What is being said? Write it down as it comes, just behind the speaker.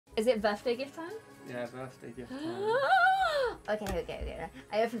Is it birthday gift time? Yeah, birthday gift time. Okay.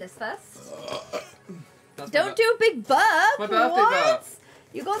 I open this first. That's Don't do a big burp. My birthday what? burp.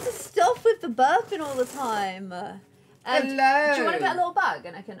 You got to stop with the burping all the time. Hello. Do you want to get a little bag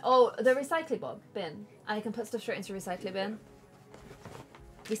and I can... Oh, the recycling bin. And I can put stuff straight into recycling bin.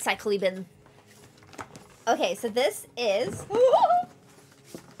 Recycling bin. Okay, so this is...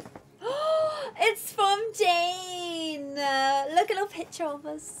 It's from Dane. Look, a little picture of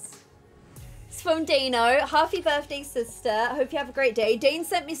us. It's from Dano. Happy birthday, sister. Hope you have a great day. Dane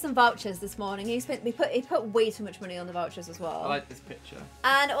sent me some vouchers this morning. He put way too much money on the vouchers as well. I like this picture.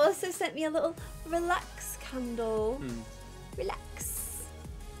 And also sent me a little relax candle. Relax.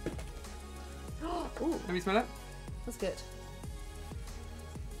 Ooh, Let me smell it. that's good.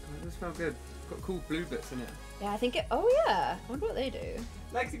 Oh, it does smell good. It's got cool blue bits in it. Yeah, I think it... Oh, yeah. I wonder what they do.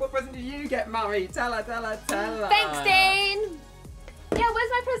 Lexi, what present did you get, Murray? Tell her. Thanks, Dane. Yeah, where's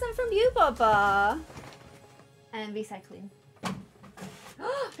my present from you, Baba? And recycling.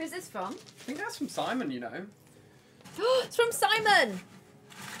 Who's this from? I think that's from Simon, you know. It's from Simon.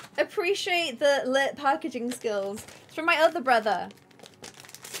 Appreciate the lit packaging skills. It's from my other brother.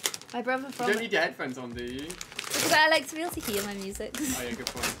 My brother from... You don't need your headphones on, do you? Because I like to be able to hear my music. Oh, yeah, good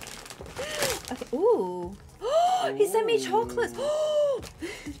point. Okay. Ooh. He sent me chocolates.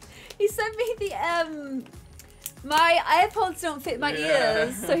 He sent me the my AirPods don't fit my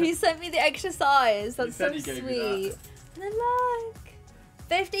ears, so he sent me the extra size. That's so sweet. And then look,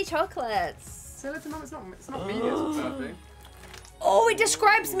 50 chocolates. So let them know it's not me. It's birthday. Oh, it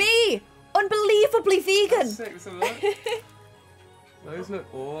describes me. Unbelievably vegan. That's sick. Let's have a look. Those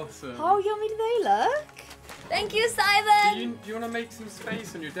look awesome. How yummy do they look? Thank you, Simon. Do you want to make some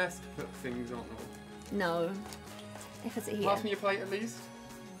space on your desk to put things on? Or? No. If it's here. Pass me your plate at least.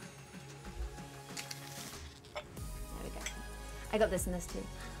 There we go. I got this and this too.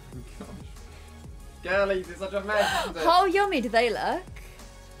 Oh gosh. Girlies, it's such a mess, isn't it? How yummy do they look?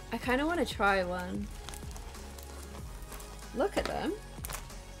 I kind of want to try one. Look at them.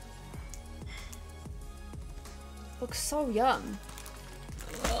 Looks so yum.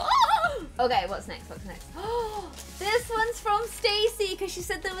 Okay, what's next? This one's from Stacy because she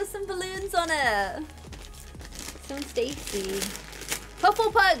said there was some balloons on it. It's from Stacy.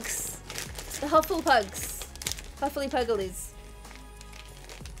 Hufflepugs. The Hufflepugs. Huffly Pugglies.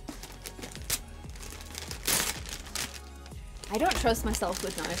 I don't trust myself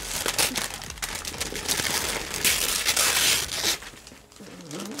with knives.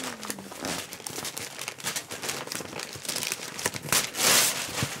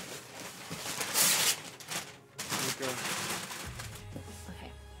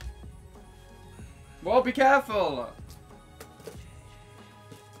 Okay. Well, be careful.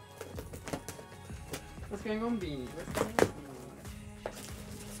 What's going on, Beanie? What's going on?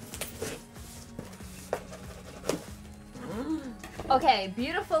 Okay,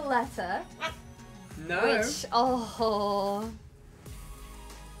 beautiful letter. No. Which, oh,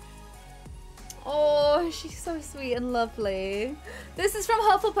 she's so sweet and lovely. This is from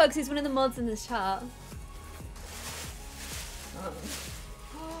Hufflepugs, who's one of the mods in this chat.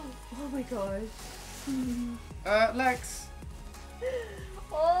 Oh my gosh. Lex.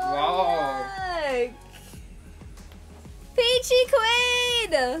 Oh, Wow. look. Peachy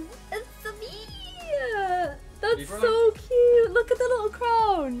Queen! It's me! That's so cute. Look at the little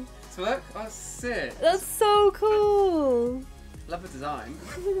crown. So look, that's sick. That's so cool. Love the design.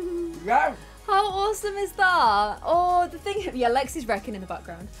 How awesome is that? Oh, the thing. Yeah, Lexi's wrecking in the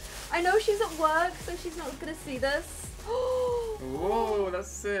background. I know she's at work, so she's not gonna see this. Oh, that's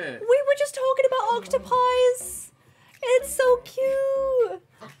sick. We were just talking about octopies. It's so cute.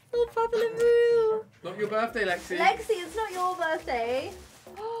 Oh, Papalaroo. Not your birthday, Lexi. Lexi, it's not your birthday.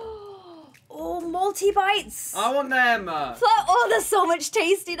 Oh, multi-bites. I want them. Oh, there's so much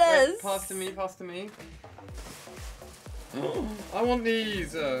tastiness. Wait, pass to me, pass to me. I want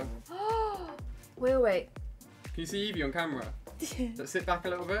these. Wait. Can you see Evie on camera? Let's sit back a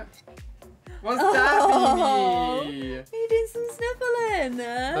little bit. What's that, Evie? Are you doing some sniffling?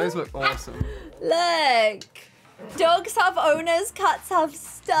 Those look awesome. Look. Dogs have owners, cats have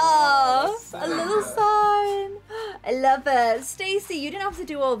stuff. A little sign. I love it. Stacey, you didn't have to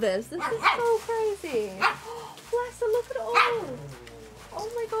do all this. This is so crazy. Bless her, look at it all. Oh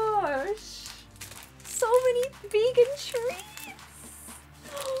my gosh. So many vegan treats.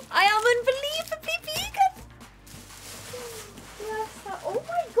 I am unbelievably vegan. Bless her. Oh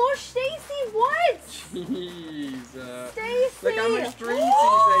my gosh, Stacey, what? Jeez. Stacey. Look how much treaties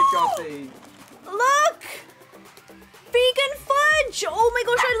they got. Look. Vegan fudge! Oh my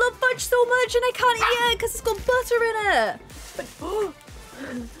gosh, I love fudge so much and I can't eat it because it's got butter in it. But,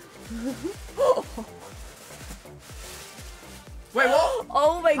 Wait, what?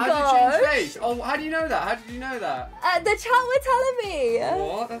 Oh my How god. did you change face? Oh, how do you know that? How did you know that? The chat were telling me.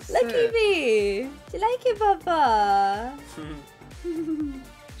 What? That's Lucky sick. me. Do you like it, Baba? Do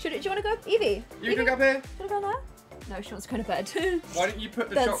you want to go, Evie? You can go up here. Should I go there? No, she wants to go to bed. Why don't you put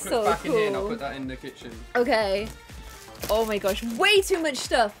the That's chocolates so back in here and I'll cool. put that in the kitchen. Okay. Oh my gosh, way too much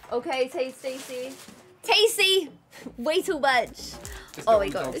stuff. Okay, Stacey. Tasty! Way too much. Just Oh got my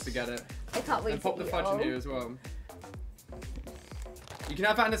the dogs gosh. to get it. I can't wait And to pop the eat fudge it in here all. as well. You can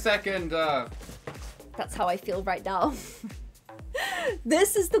have that in a second. That's how I feel right now.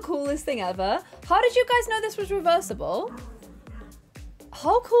 This is the coolest thing ever. How did you guys know this was reversible?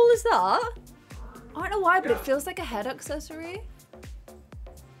 How cool is that? I don't know why, but it feels like a head accessory.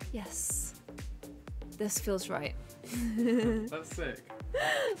 Yes. This feels right. That's sick.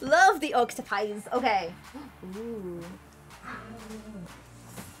 Love the octopies. Okay. Ooh.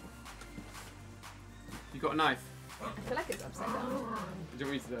 You got a knife? I feel like it's upside down. Do you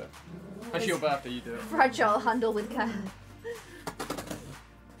want me to do it? Actually, your birthday, you do it. Fragile, handle with care.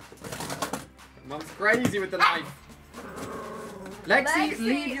 Mum's crazy with the knife. Lexi,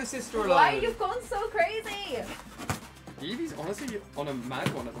 leave your sister alone. Why you've gone so crazy? Evie's honestly on a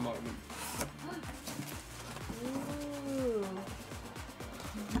mad one at the moment. Ooh.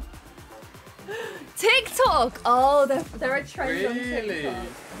 TikTok! Oh, they're a trend on Really? TikTok.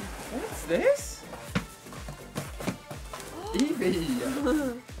 What's this? Evie!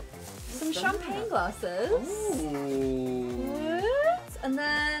 Some champagne glasses. Ooh. What? And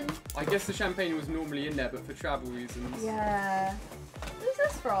then... I guess the champagne was normally in there, but for travel reasons. Yeah. Who's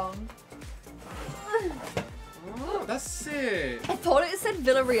this from? Oh, that's sick. I thought it said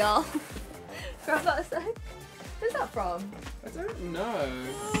Villarreal. Grab that a sec. Who's that from? I don't know.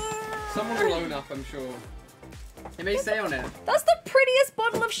 Someone will own up, I'm sure. It may say on it. That's the prettiest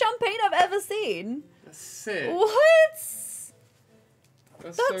bottle of champagne I've ever seen. That's sick. What?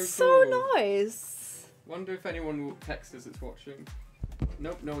 That's That's so so cool. nice. Wonder if anyone will text us that's watching.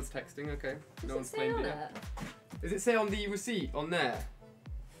 Nope, no one's texting, okay. Does No it one's say claimed on it yet. Does it say on the receipt? On there?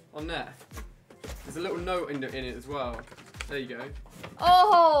 On there? There's a little note in it as well. There you go.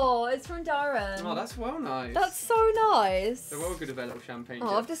 Oh, it's from Darren. Oh, that's well nice. That's so nice. They're well good at their little champagne. Oh,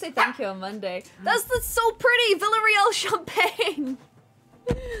 I'll have jet. to say thank you on Monday. That's so pretty, Villarreal champagne.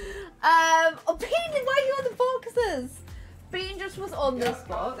 Oh, Bean, why are you on the boxes? Bean just was on this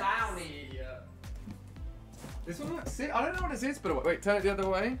box. Down, idiot. This one looks sick. I don't know what this is, but wait, turn it the other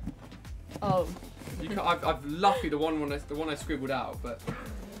way. Oh. You can, I've lucky the one I scribbled out, but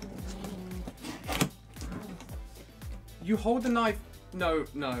you hold the knife. No.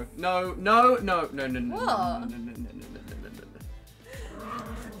 What? No.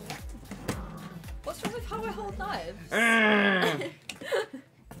 What's wrong with how I hold knives?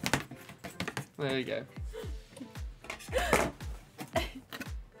 There you go.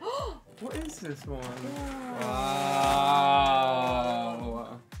 What is this one?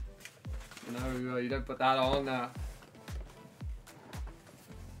 Wow. No, you don't put that on now.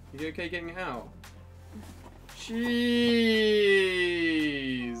 You okay getting it out? Jeez.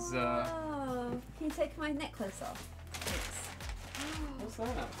 Oh. Can you take my necklace off? Thanks. What's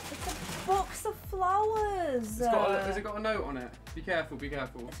that? It's a box of flowers. Has it got a note on it? Be careful, be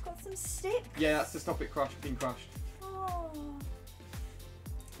careful. It's got some sticks. Yeah, that's to stop it being crushed. Oh.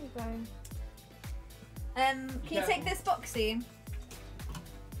 There you go. Can you take this boxy?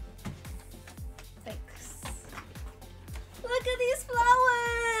 Thanks. Look at these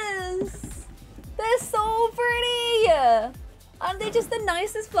flowers! They're so pretty! Aren't they just the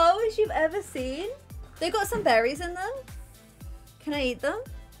nicest flowers you've ever seen? They got some berries in them. Can I eat them?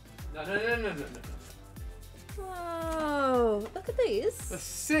 No. Whoa, look at these. They're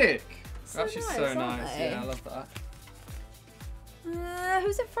sick. So They're actually nice, so aren't nice. they? Yeah, I love that.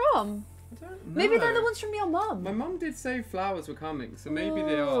 Who's it from? I don't know. Maybe they're the ones from your mum. My mum did say flowers were coming, so maybe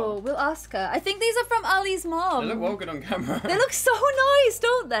they Oh, are. we'll ask her. I think these are from Ali's mum. They look well good on camera. They look so nice,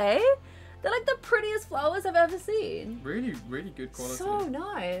 don't they? They're like the prettiest flowers I've ever seen. really, really good quality. So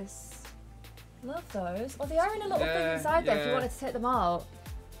nice. Love those. Oh, they are in a little thing inside there if you yeah. wanted to take them out.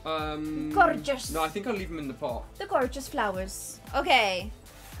 Gorgeous. No, I think I'll leave them in the pot. The gorgeous flowers. Okay.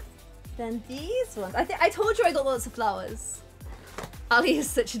 Then these ones. I told you I got lots of flowers. Ali is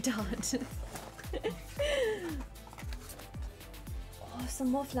such a dad. Oh, some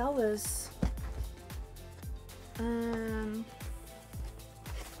more flowers.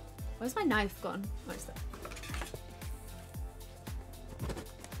 Where's my knife gone? Oh, it's there.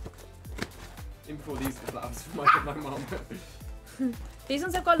 In before these are the flowers for my mum. These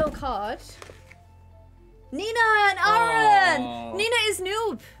ones have got a little card. Nina and Aaron! Aww. Nina is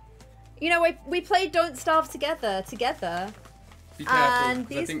noob. You know, we played Don't Starve together. Be careful, And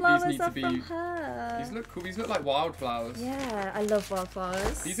 'cause I these think flowers these need are to be. from her. These look cool. These look like wildflowers. Yeah, I love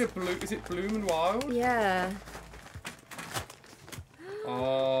wildflowers. These are blue. Is it Bloom and Wild? Yeah.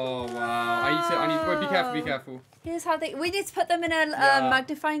 Oh wow! I need. Wait, be careful. Be careful. Here's how they. We need to put them in a Yeah.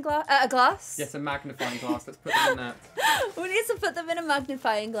 magnifying glass. A glass. Yes, a magnifying glass. Let's put them in that. We need to put them in a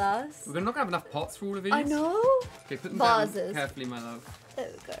magnifying glass. We're not gonna have enough pots for all of these. I know. Okay, put them Vases. down carefully, my love. There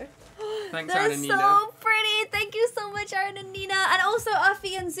we go. Thanks, They're Aaron and Nina. so pretty. Thank you so much, Aaron and Nina, and also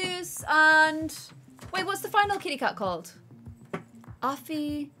Afi and Zeus and wait, what's the final kitty cat called?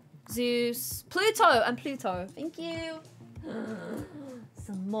 Afi, Zeus, Pluto, and Pluto. Thank you.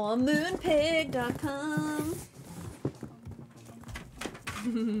 Some more moonpig.com.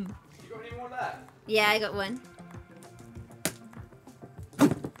 You got any more left? Yeah, I got one.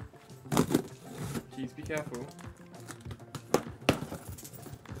 Jeez, be careful.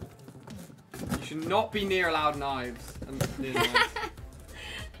 You should not be near loud knives. Near knives.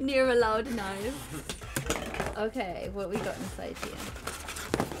 Near a loud knife. Okay, what we got inside here?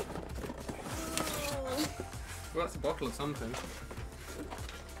 Well, that's a bottle of something.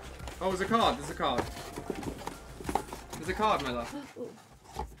 Oh, there's a card. There's a card. There's a card, my love.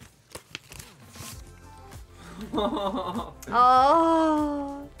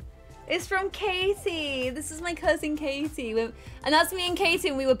 Oh, it's from Katie. This is my cousin Katie. And that's me and Katie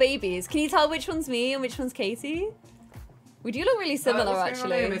when we were babies. Can you tell which one's me and which one's Katie? We do look really similar, what's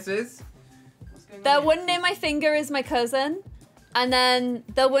going on actually. here, Mrs.? What's going The on one here, near my finger is my cousin. And then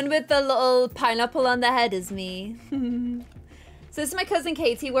the one with the little pineapple on the head is me. So this is my cousin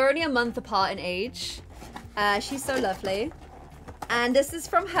Katie. We're only a month apart in age. She's so lovely. And this is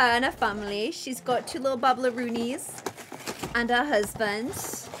from her and her family. She's got 2 little Bablaroonies and her husband.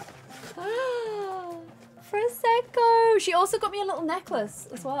 Prosecco. She also got me a little necklace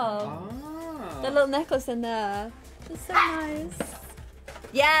as well. Ah. The little necklace in there. It's so nice.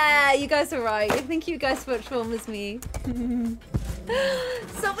 Yeah, you guys are right. I think you guys which one was me.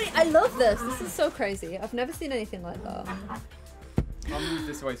 I love this. This is so crazy. I've never seen anything like that. I'll move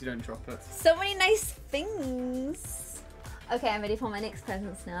this away so you don't drop it. So many nice things. Okay, I'm ready for my next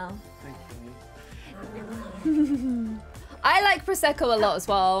presents now. Thank you. I like Prosecco a lot as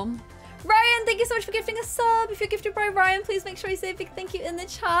well. Ryan, thank you so much for gifting a sub. If you're gifted by Ryan, please make sure you say a big thank you in the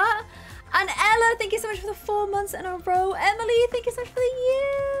chat. And Ella, thank you so much for the 4 months in a row. Emily, thank you so much for the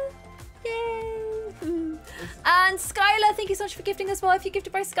year. Yay. And Skylar, thank you so much for gifting as well. If you're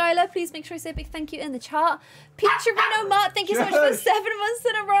gifted by Skylar, please make sure you say a big thank you in the chat. Peacherino Matt, thank you so much for 7 months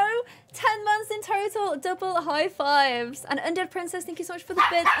in a row. 10 months in total. Double high fives. And Undead Princess, thank you so much for the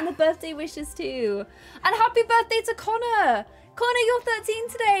bits and the birthday wishes too. And happy birthday to Connor. Connor, you're 13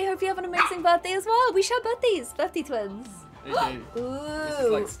 today. Hope you have an amazing birthday as well. We share birthdays. Birthday twins. Ooh. This is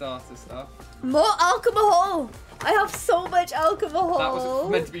Ooh. like starter stuff. More alcohol. I have so much alcohol. That was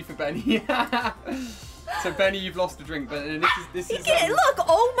meant to be for Benny. So Benny, you've lost a drink, but this is. Look,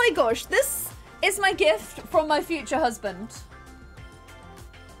 oh my gosh, this is my gift from my future husband.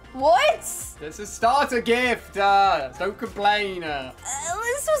 What? This is starter gift. Don't complain.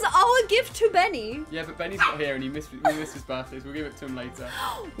 This was our gift to Benny. Yeah, but Benny's not here and we missed his birthdays. We'll give it to him later.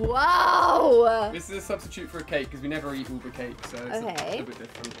 Wow. This is a substitute for a cake because we never eat all the cake, so it's a bit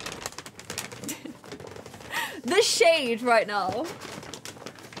different. The shade right now.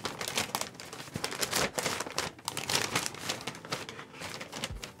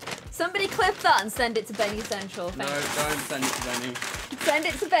 Somebody clip that and send it to Benny Central. Thanks. No, don't send it to Benny. Send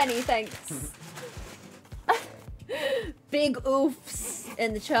it to Benny, thanks. Big oofs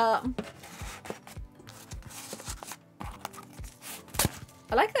in the chat.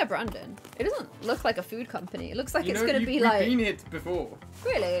 I like their branding. It doesn't look like a food company. It looks like it's going to be like... We've been here before.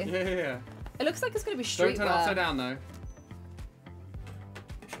 Really? Yeah. It looks like it's going to be streetwear. Don't turn it upside down though.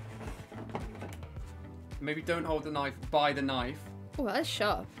 Maybe don't hold the knife by the knife. Oh, that's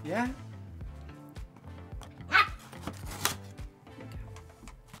sharp. Yeah.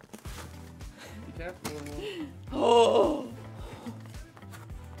 Be careful. Oh.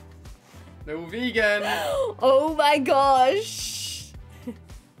 They're all vegan. Oh my gosh.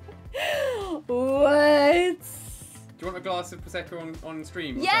 What? Do you want a glass of Prosecco on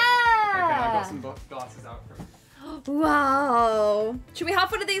stream? Yeah! Okay, I got some glasses out for him. Wow. Should we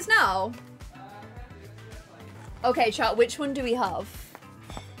have one of these now? Okay, chat, which one do we have?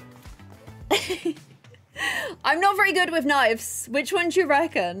 I'm not very good with knives. Which one do you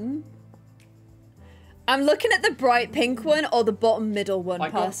reckon? I'm looking at the bright pink one or the bottom middle one,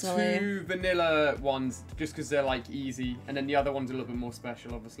 personally. I got 2 vanilla ones just because they're like easy, and then the other one's a little bit more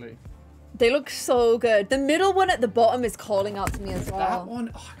special, obviously. They look so good. The middle one at the bottom is calling out to me as well. That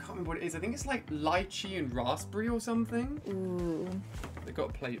one, oh, I can't remember what it is. I think it's like lychee and raspberry or something. Ooh. They got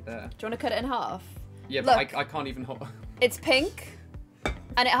a plate there. Do you want to cut it in half? Yeah, Look, but I can't even hold. It's pink,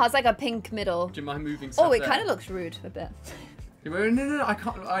 and it has like a pink middle. Do you mind moving stuff Oh, it there? kind of looks rude a bit. No, I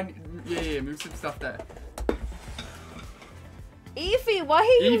can't. Yeah, move some stuff there. Evie, why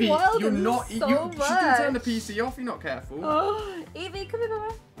are you Evie, wilding you're not. so She's much? gonna turn the PC off. You're not careful. Oh, Evie, come here,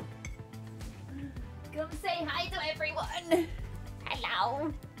 Mama. Come say hi to everyone.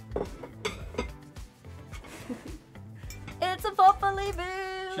 Hello. It's a poppily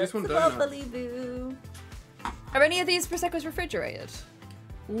boo. She just wants it's a donuts. poppily boo. Are any of these Prosecco's refrigerated?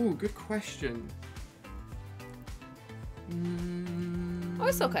 Ooh, good question. Oh,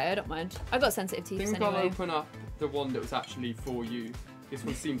 it's okay. I don't mind. I got sensitive I teeth think I'll anyway. open up the one that was actually for you. This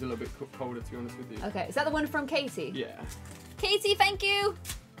one seems a little bit colder, to be honest with you. Okay, is that the one from Katie? Yeah. Katie, thank you.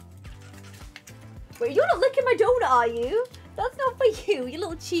 Wait, you're not licking my donut, are you? That's not for you, you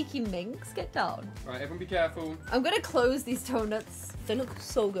little cheeky minx. Get down. Right, everyone be careful. I'm gonna close these donuts. They look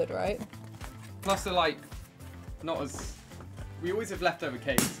so good, right? Plus they're like, not as... We always have leftover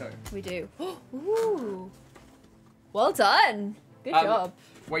cake, so... We do. Ooh. Well done. Good job.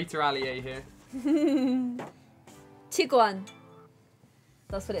 Waiter Allier here. Chigwan.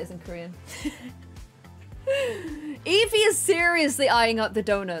 That's what it is in Korean. Evie is seriously eyeing up the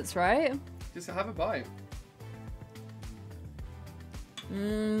donuts, right? Just have a bite.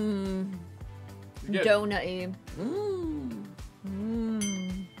 Mmm. Good. Donutty. Mmm.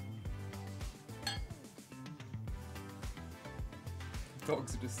 Mmm.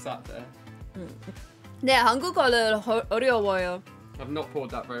 Dogs are just sat there. 네, 한국어를 어려워요. I've not poured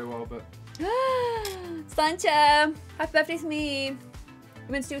that very well, but... Sancha, happy birthday to me. I'm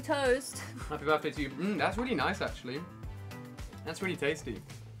gonna do a toast. Happy birthday to you. That's really nice, actually. That's really tasty.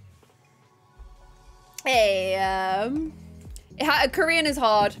 Hey, Korean is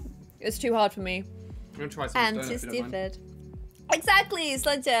hard. It's too hard for me. I'm gonna try some And donut too if you don't mind. stupid. Exactly,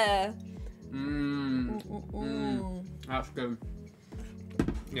 Sancha. That's good.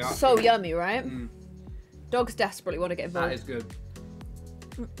 Yeah. That's So good. yummy, right? Mm. Dogs desperately want to get That involved. is good.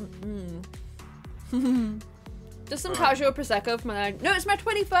 Just some Alright. casual prosecco for my. No, it's my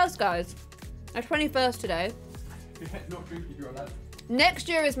 21st, guys. My 21st today. Not drinking your 11. Next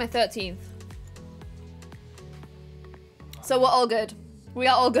year is my 13th. So we're all good. We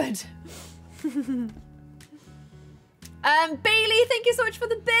are all good. Bailey, thank you so much for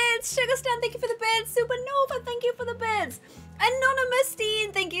the bits. Sugar Stan, thank you for the bits. Supernova, thank you for the bits. Anonymous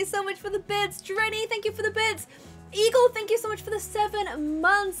Dean, thank you so much for the bits. Drenny, thank you for the bits. Eagle, thank you so much for the 7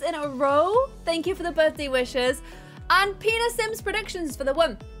 months in a row. Thank you for the birthday wishes. And Pina Sims Predictions for the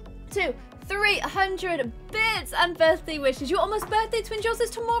 1, 2, 300 bits and birthday wishes. You're almost birthday twin Joss is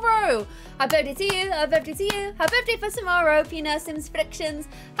tomorrow. Happy birthday to you, happy birthday to you. Happy birthday for tomorrow, Pina Sims Predictions.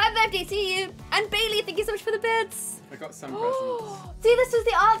 Happy birthday to you. And Bailey, thank you so much for the bits. I got some presents. See, this is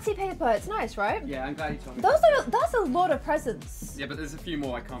the artsy paper. It's nice, right? Yeah, I'm glad you told me. That's a lot of presents. Yeah, but there's a few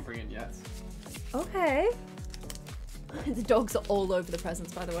more I can't bring in yet. Okay. The dogs are all over the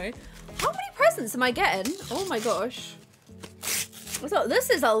presents, by the way. How many presents am I getting? Oh my gosh. So this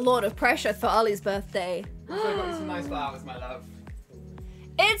is a lot of pressure for Ollie's birthday. Also, I got you some nice flowers, my love.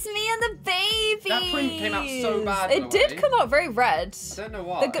 It's me and the baby. That print came out so bad, by It the did way. come out very red. I don't know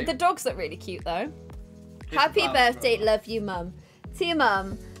why. The dogs look really cute though. Here's Happy the flowers, birthday, brother. love you, mum. To you,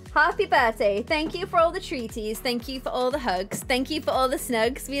 mum. Happy birthday. Thank you for all the treaties. Thank you for all the hugs. Thank you for all the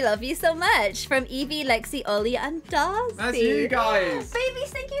snugs. We love you so much. From Evie, Lexi, Ollie, and Darcy. That's you guys. Babies,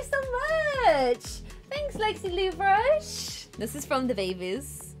 thank you so much. Thanks, Lexi Louvrush. This is from the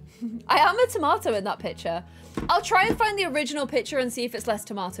babies. I am a tomato in that picture. I'll try and find the original picture and see if it's less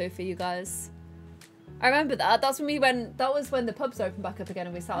tomato for you guys. I remember that. That was when the pubs opened back up again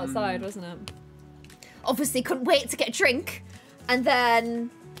and we sat outside, wasn't it? Obviously couldn't wait to get a drink. And then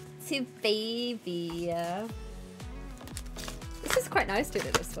to baby. This is quite nice doing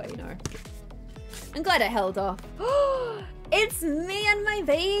it this way, you know. I'm glad I held off. It's me and my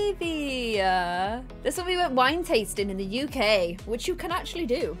baby. This one we went wine tasting in the UK, which you can actually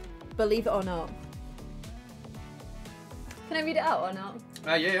do, believe it or not. Can I read it out or not?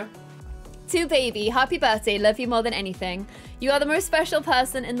 Yeah. To baby, happy birthday, love you more than anything. You are the most special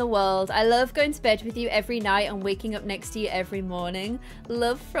person in the world. I love going to bed with you every night and waking up next to you every morning.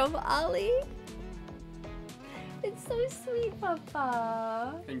 Love from Ali. It's so sweet,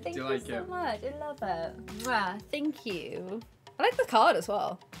 Papa. Thank you, you like so it? much. I love it. Mwah, thank you. I like the card as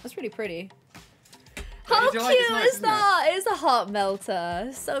well. That's really pretty. How did you like it? It's cute nice, is isn't it? that? It is a heart melter.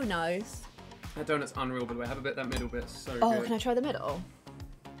 So nice. That donut's unreal, by the way. Have a bit of that middle bit. So Oh, good. can I try the middle?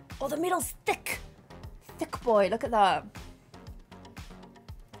 Oh, the middle's thick. Thick boy, look at that.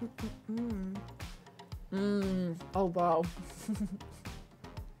 Oh, wow.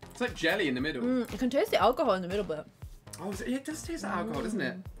 It's like jelly in the middle. You can taste the alcohol in the middle bit. Oh, it does taste like alcohol, doesn't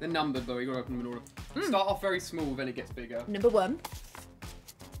it? They're numbered though, you gotta open them in order. Start off very small, then it gets bigger. Number 1.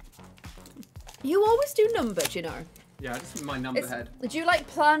 You always do numbered, you know. Yeah, just my number head. Do you like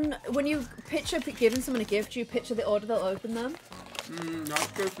plan, when you picture giving someone a gift, do you picture the order they'll open them? No, I'll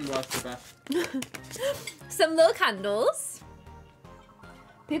go from worst to best. Some little candles.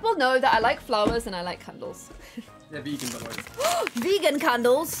 People know that I like flowers and I like candles. They're vegan, by the way. Vegan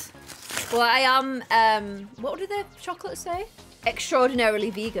candles. Well, I am, what did the chocolates say? Extraordinarily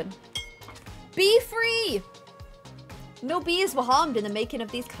vegan. Bee free! No bees were harmed in the making of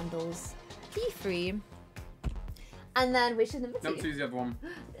these candles. Bee free. And then, which is number 2? Number 2 is the other one.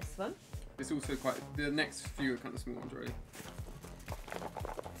 This one. It's also quite, the next few are kind of small ones, really.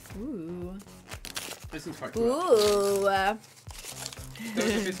 Ooh. This one's quite cool. Ooh.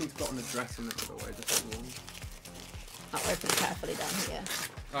 This one's got an address on it, by the way, just like one. I'll open it carefully down here.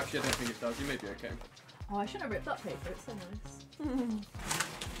 Actually, I don't think it does. You may be okay. Oh, I shouldn't have ripped that paper. It's so nice.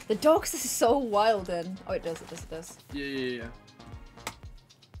 The dogs are so wild in. Oh, it does, it does, it does. Yeah.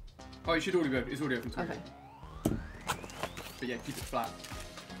 Oh, it should already be open. It's already open. Okay. But yeah, keep it flat.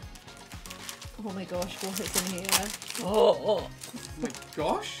 Oh my gosh, what is in here? Oh my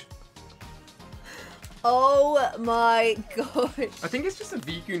gosh. Oh my gosh. I think it's just a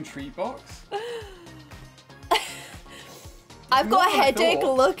vegan treat box. I've got a headache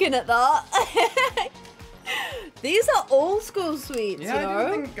looking at that. These are old school sweets, yeah,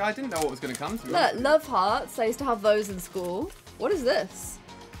 you know? I didn't know what was going to come to. Look, love hearts. I used to have those in school. What is this?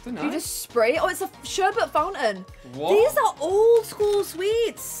 Nice. You just spray it? Oh, it's a sherbet fountain. What? These are old school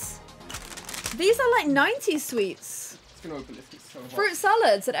sweets. These are like 90s sweets. It's going to open this. It's so hot. Fruit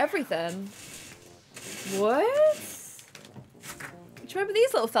salads and everything. What? Do you remember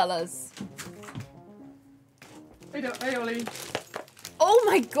these little fellas? Hey, Ollie. Oh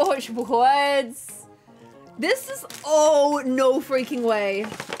my gosh, what? This is, oh, no freaking way.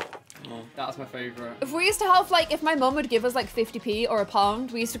 Oh, that's my favourite. If we used to have, like, if my mum would give us, like, 50p or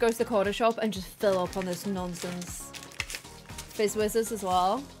 £1, we used to go to the corner shop and just fill up on this nonsense. Fizz Whizzers as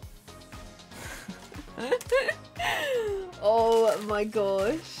well. Oh my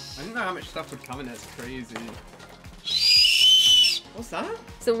gosh. I didn't know how much stuff would come in there. It's crazy. What's that?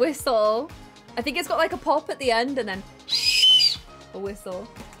 It's a whistle. I think it's got, like, a pop at the end and then a whistle.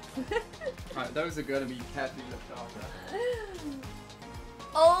 Right, those are going to be carefully looked after.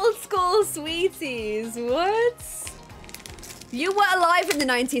 Old school sweeties, what? You were alive in the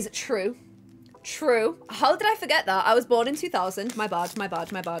 90s, true. True. How did I forget that? I was born in 2000. My bad, my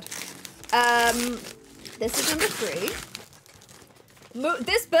bad, my bad. This is number 3.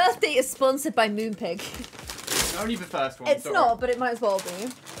 This birthday is sponsored by Moonpig. Only the first one. It's not, but it might as well be.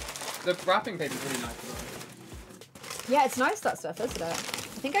 The wrapping paper is really nice. Yeah, it's nice, that stuff, isn't it?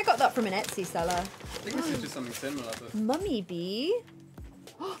 I think I got that from an Etsy seller. I think this is just something similar. But... Mummy bee?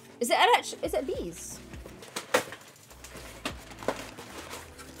 Is it bees?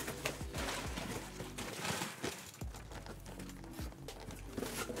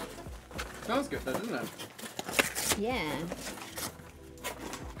 Smells good though, doesn't it? Yeah.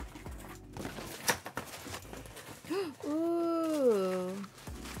 Ooh.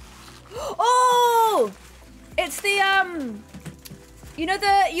 Oh! It's the, you know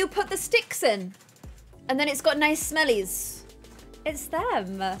you put the sticks in and then it's got nice smellies. It's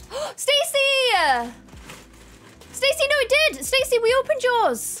them. Stacey! Stacey, no it did! Stacey, we opened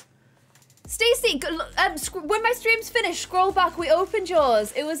yours. Stacey, when my stream's finished, scroll back, we opened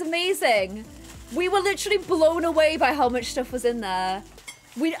yours. It was amazing. We were literally blown away by how much stuff was in there.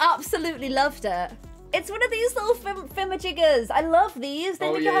 We absolutely loved it. It's one of these little fimmajiggers. I love these. They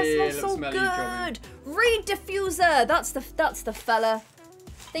make your house smell so good. Reed diffuser. That's the fella.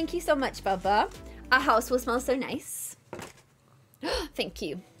 Thank you so much, Baba. Our house will smell so nice. Thank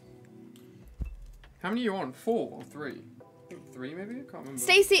you. How many are you on? 4 or 3? I think 3 maybe? I can't remember.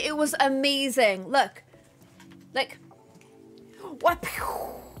 Stacey, it was amazing. Look. Like. What?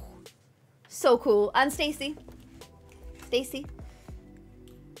 So cool. And Stacey. Stacey.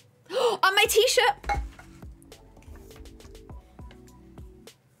 On my t-shirt.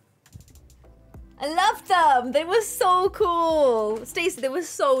 I love them. They were so cool. Stacey, they were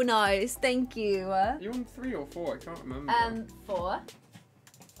so nice. Thank you. Are you on 3 or 4? I can't remember. 4.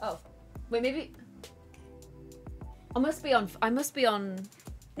 Oh. Wait, maybe. I must be on. No, you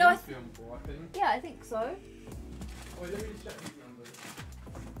must be on 4, I think. Yeah, I think so. Wait, let me just check these numbers.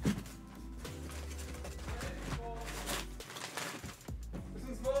 This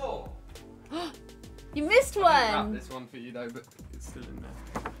one's 4. You missed I didn't wrap one. this one for you though, but it's still in there.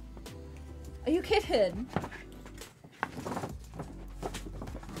 Are you kidding?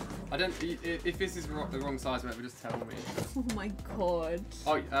 I don't. If this is the wrong size, whatever, just tell me. Oh my god.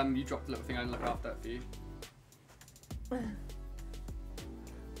 Oh, you dropped a little thing. I didn't look after that for you.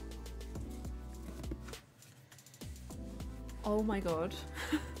 Oh my god.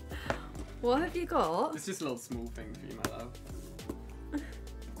 What have you got? It's just a little small thing for you, my love.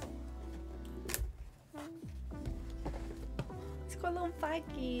 It's got a little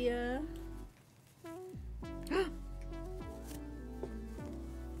baggie.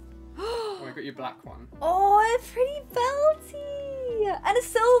 Oh, I got your black one. Oh, a pretty belty and a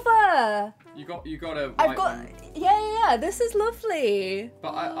silver. You got a white I've got one. yeah. This is lovely. But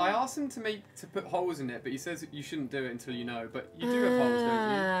I asked him to put holes in it, but he says you shouldn't do it until you know. But you do have holes,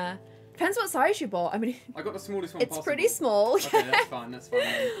 don't Depends what size you bought. I mean, you? I got the smallest one it's possible. pretty small. Okay, that's fine. That's fine.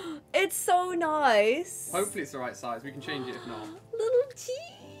 Then. It's so nice. Hopefully it's the right size. We can change it if not. Little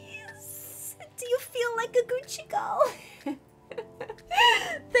cheese. Do you feel like a Gucci girl?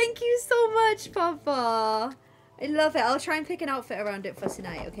 Thank you so much, Papa. I love it. I'll try and pick an outfit around it for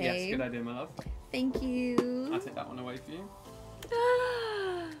tonight, okay? Yes, good idea, my love. Thank you. I'll take that one away for you.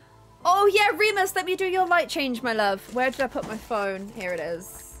 Oh yeah, Remus, let me do your light change, my love. Where did I put my phone? Here it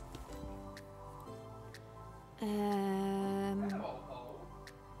is.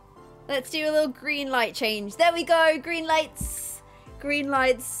 Let's do a little green light change. There we go, green lights. Green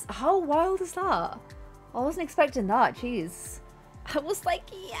lights. How wild is that? I wasn't expecting that, jeez. I was like,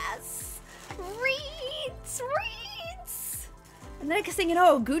 yes, reeds. And then next thing you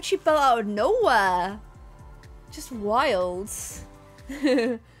know, Gucci fell out of nowhere. Just wild.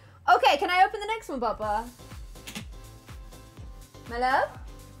 Okay, can I open the next one, Baba? My love?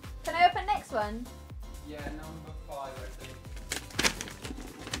 Can I open next one? Yeah, number 5, I think.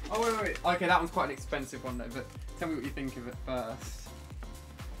 Oh, wait. Okay, that one's quite an expensive one, though, but tell me what you think of it first.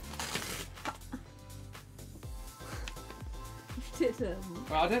 You didn't.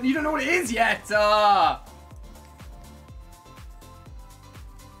 Well, you don't know what it is yet!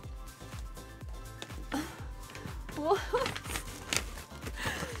 What?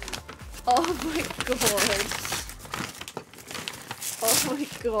 Oh my god. Oh my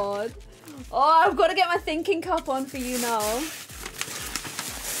god. Oh, I've got to get my thinking cap on for you now.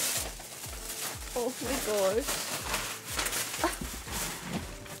 Oh my gosh.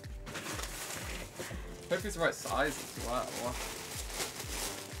 Hope it's the right size as well.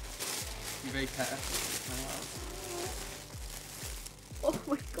 Be very careful. Oh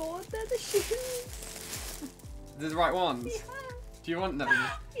my god, they're the shoes. They're the right ones? Yeah. Do you want them?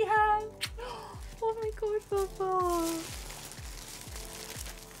 Yeah. Oh my god, Papa.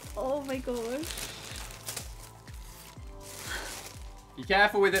 Oh my gosh. Be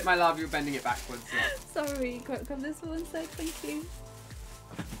careful with it, my love. You're bending it backwards. Sorry, grab this for 1 sec, thank you.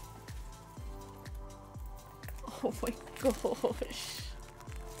 Oh my gosh.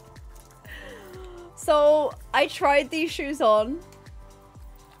 So, I tried these shoes on,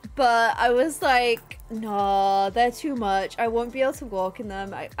 but I was like, nah, they're too much. I won't be able to walk in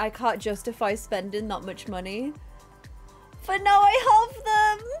them. I can't justify spending that much money. But now I have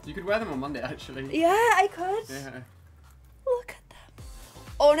them. You could wear them on Monday, actually. Yeah, I could. Yeah. Look at them.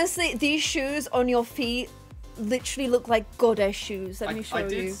 Honestly, these shoes on your feet literally look like goddess shoes. Let me show you. I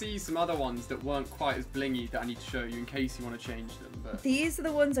did see some other ones that weren't quite as blingy that I need to show you in case you want to change them. But These are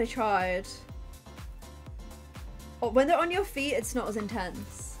the ones I tried. Oh, when they're on your feet, it's not as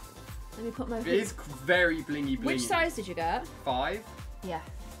intense. Let me put my feet. it is very blingy. Which size did you get? 5? Yeah.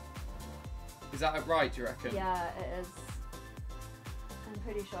 Is that right, do you reckon? Yeah, it is. I'm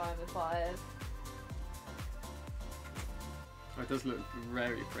pretty sure I'm a 5. Oh, it does look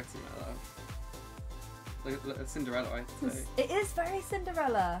very pretty, my love. Look, Cinderella, I'd say. It is very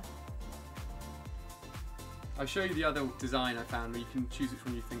Cinderella. I'll show you the other design I found where you can choose which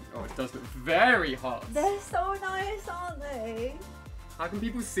one you think. Oh, it does look very hot. They're so nice, aren't they? How can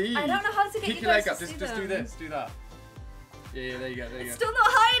people see? I don't know how to get Kick you your guys leg up. to see Just do them. this. Do that. Yeah, there you go. There you go. Still not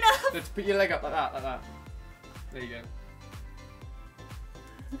high enough. Just put your leg up like that. Like that. There you go.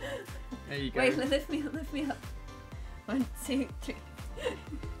 There you go. Wait, lift me up. Lift me up. 1, 2, 3.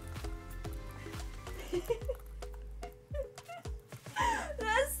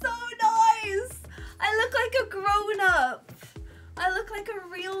 They're so nice. I look like a grown-up. I look like a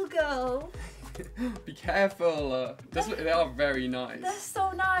real girl. Be careful. They are very nice. They're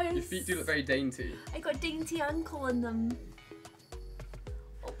so nice. Your feet do look very dainty. I got dainty ankle in them.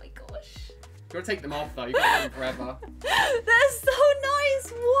 Oh my gosh. You gotta take them off though. You can't have them forever. They're so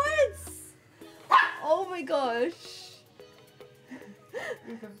nice. What? Oh my gosh.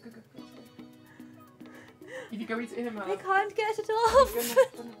 If you go eat it in, I can't get it off.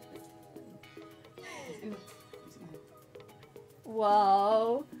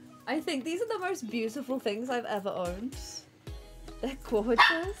 Wow. I think these are the most beautiful things I've ever owned. They're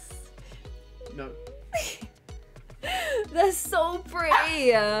gorgeous. No. They're so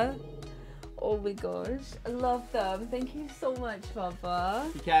pretty. Oh my gosh. I love them. Thank you so much, Papa.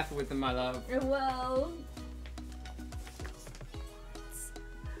 Be careful with them, my love. I will.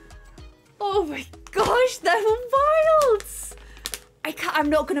 Oh my gosh, they're wild. I'm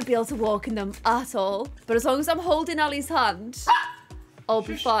not going to be able to walk in them at all. But as long as I'm holding Ali's hand, I'll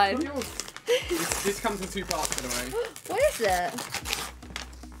be fine. This comes in 2 parts, by the way. What is it?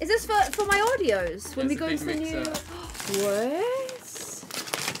 Is this for my audios? When we go into the new... What?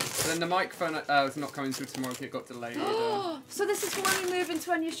 So then the microphone is not coming through tomorrow because it got delayed. So this is for when we move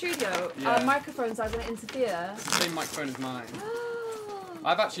into our new studio. Yeah. Our microphones are going to interfere. It's the same microphone as mine.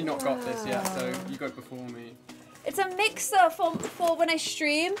 I've actually not got this yet, so you got it before me. It's a mixer for when I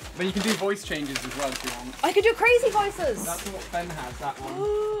stream. But you can do voice changes as well if you want. I can do crazy voices. That's what Ben has, that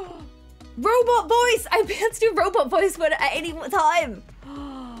one. Robot voice! I'd be able to do robot voice at any time.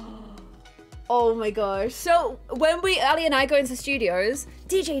 Oh my gosh. So when Ali and I go into studios,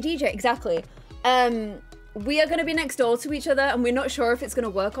 DJ, exactly. We are going to be next door to each other and we're not sure if it's going to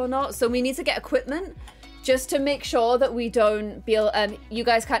work or not. So we need to get equipment just to make sure that we don't be you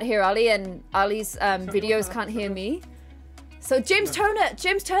guys can't hear Ali and Ali's videos can't hear me. So James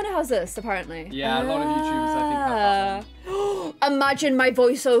Turner has this apparently. Yeah, a lot of YouTubers I think have that one. Imagine my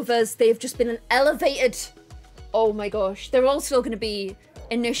voiceovers, they've just been elevated. Oh my gosh. They're all still going to be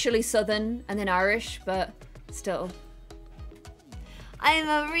initially Southern and then Irish, but still. I'm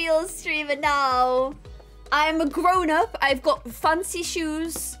a real streamer now. I'm a grown-up, I've got fancy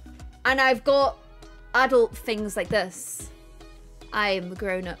shoes, and I've got adult things like this. I'm a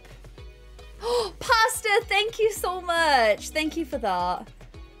grown-up. Oh, pasta! Thank you so much. Thank you for that.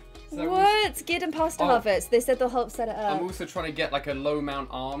 So what? Gid and pasta habits. They said they'll help set it up. I'm also trying to get like a low mount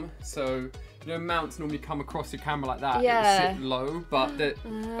arm. So, you know, mounts normally come across your camera like that. Yeah. It will sit low, but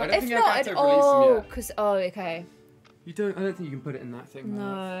I don't think not, I can release them yet. Okay. I don't think you can put it in that thing.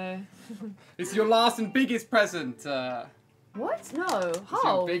 No. It's your last and biggest present. What? No. It's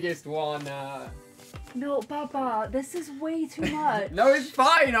How? your biggest one. No, Baba, this is way too much. No, it's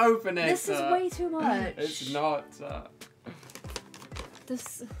fine. Open it. This is way too much. It's not.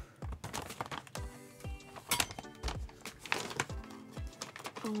 This.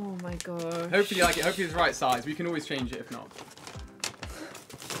 Oh my gosh. Hopefully you like it. Hopefully it's the right size. We can always change it if not.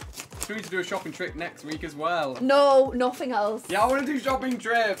 We need to do a shopping trip next week as well. No, nothing else. Yeah, I want to do shopping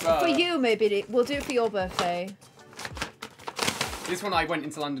trip. For you, maybe. We'll do it for your birthday. This one I went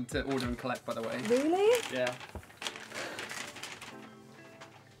into London to order and collect, by the way. Really? Yeah.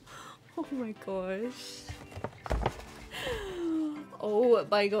 Oh my gosh. Oh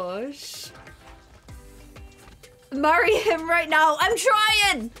my gosh. Marry him right now. I'm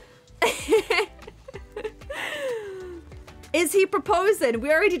trying. Is he proposing?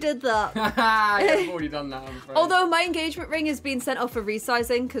 We already did that. Yeah, I've already done that, I'm afraid. Although my engagement ring is being sent off for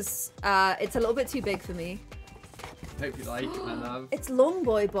resizing because it's a little bit too big for me. Hope you like it, my love. It's long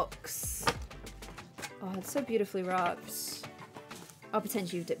boy box. Oh, it's so beautifully wrapped. I'll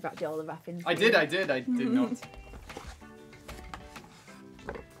pretend you did all the wrapping. I did not.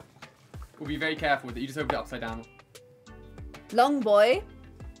 We'll be very careful with it. You just open it upside down. Long boy.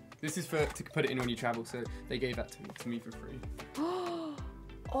 This is to put it in when you travel, so they gave that to me for free.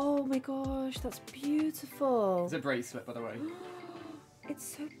 Oh my gosh, that's beautiful. It's a bracelet, by the way.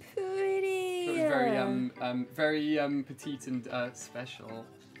 It's so pretty. It was very petite and special.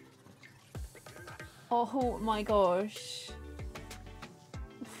 Oh my gosh.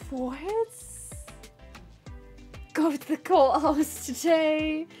 What? Go to the courthouse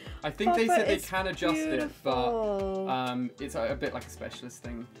today. I think they said they can adjust beautiful. it, but it's a bit like a specialist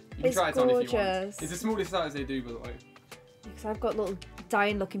thing. You can It's try it on if you want. gorgeous. It's the smallest size they do, by the way. Because I've got little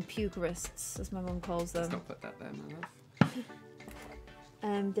dying-looking puke wrists, as my mum calls them. Let's not put that there, my love.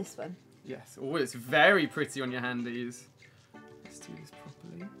 This one. Yes. Oh, it's very pretty on your handies. Let's do this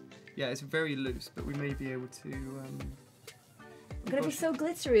properly. Yeah, it's very loose, but we may be able to... I'm gonna be so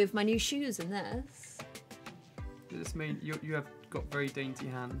glittery with my new shoes in this. This may... You have got very dainty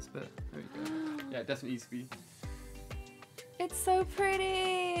hands, but there you go. Yeah, it definitely needs to be... It's so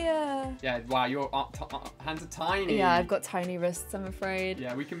pretty. Yeah, wow, your hands are tiny. Yeah, I've got tiny wrists, I'm afraid.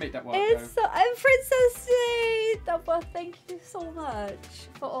 Yeah, we can make that work. I'm Princess Sweet. Dapper, thank you so much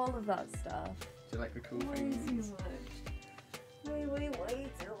for all of that stuff. Do you like the cool Way things? too much. Way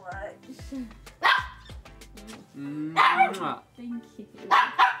too much. Mwah. Thank you.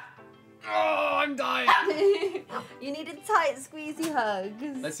 Oh, I'm dying. You needed tight, squeezy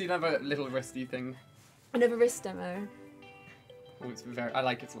hugs. Let's see another little wristy thing. Another wrist demo. Oh, it's very. I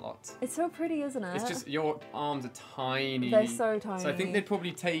like it a lot. It's so pretty, isn't it? It's just your arms are tiny. They're so tiny. So I think they'd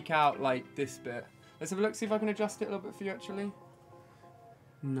probably take out like this bit. Let's have a look. See if I can adjust it a little bit for you, actually.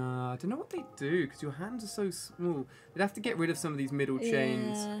 No, I don't know what they do because your hands are so small. They'd have to get rid of some of these middle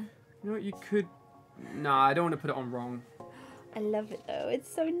chains. Yeah. You know what? You could. Nah, I don't want to put it on wrong. I love it though.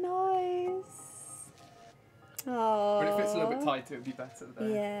 It's so nice. Oh. When it fits a little bit tighter, it would be better there.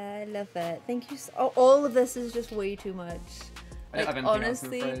 Yeah, I love it. Thank you. All of this is just way too much. I don't have anything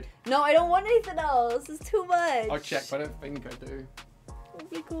honestly, else, I'm afraid. no, I don't want anything else. It's too much. I'll check, but I don't think I do. Oh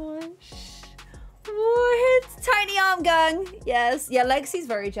my gosh. What? Tiny arm gang. Yes. Yeah, Lexi's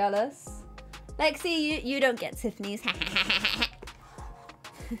very jealous. Lexi, you don't get Tiffany's.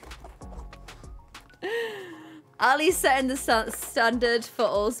 Ali's setting the standard for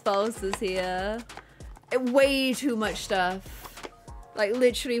all spouses here. Way too much stuff. Like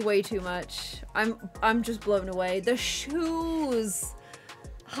literally way too much. I'm just blown away. The shoes.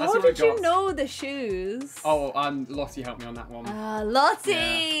 How did you know the shoes? Oh, Lottie helped me on that one.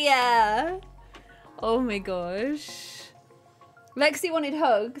 Lottie, yeah. Oh my gosh. Lexi wanted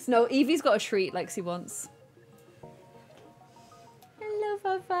hugs. No, Evie's got a treat Lexi wants. Hello,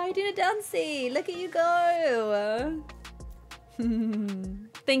 Papa. Doing a dancey. Look at you go.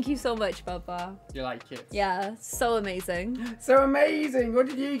 Thank you so much, Papa. You like it? Yeah, so amazing. So amazing. What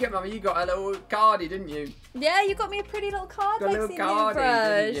did you get, Mummy? You got a little cardie, didn't you? Yeah, you got me a pretty little card, Got a Lexi. little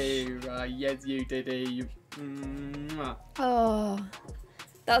cardie, didn't you? Yes, you did. Oh,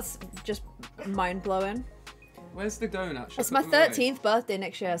 that's just mind-blowing. Where's the donut? It's my 13th birthday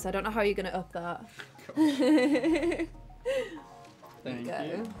next year, so I don't know how you're going to up that. Thank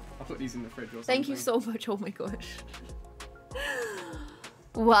you. I'll put these in the fridge or something. Thank you so much. Oh my gosh.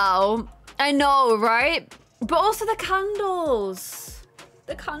 Wow. I know, right? But also the candles.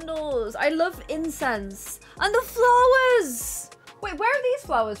 The candles. I love incense. And the flowers. Wait, where are these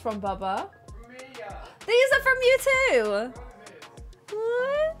flowers from, Baba? From me, These are from you too?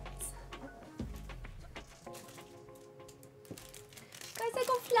 What? Guys, I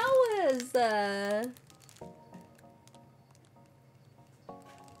got flowers.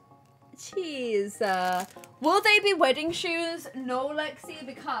 Jeez. Will they be wedding shoes? No, Lexi,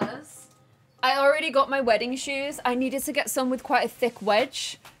 because I already got my wedding shoes. I needed to get some with quite a thick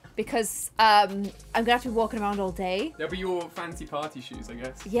wedge because I'm gonna have to be walking around all day. They'll be your fancy party shoes, I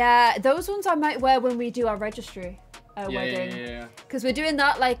guess. Yeah, those ones I might wear when we do our registry wedding. Yeah. Because we're doing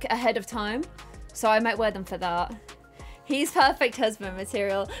that like ahead of time, so I might wear them for that. He's perfect husband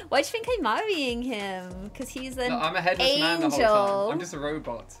material. Why do you think I'm marrying him? Because he's an I'm a headless man the whole time. I'm just a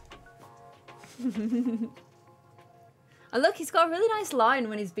robot. And look, he's got a really nice line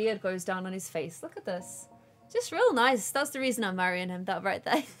when his beard goes down on his face. Look at this. Just real nice. That's the reason I'm marrying him, that right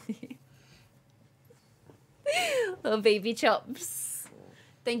there. Little baby chops.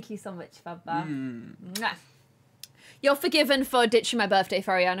 Thank you so much, Baba. Mwah. You're forgiven for ditching my birthday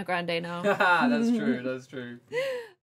for Ariana Grande now. That's true, that's true.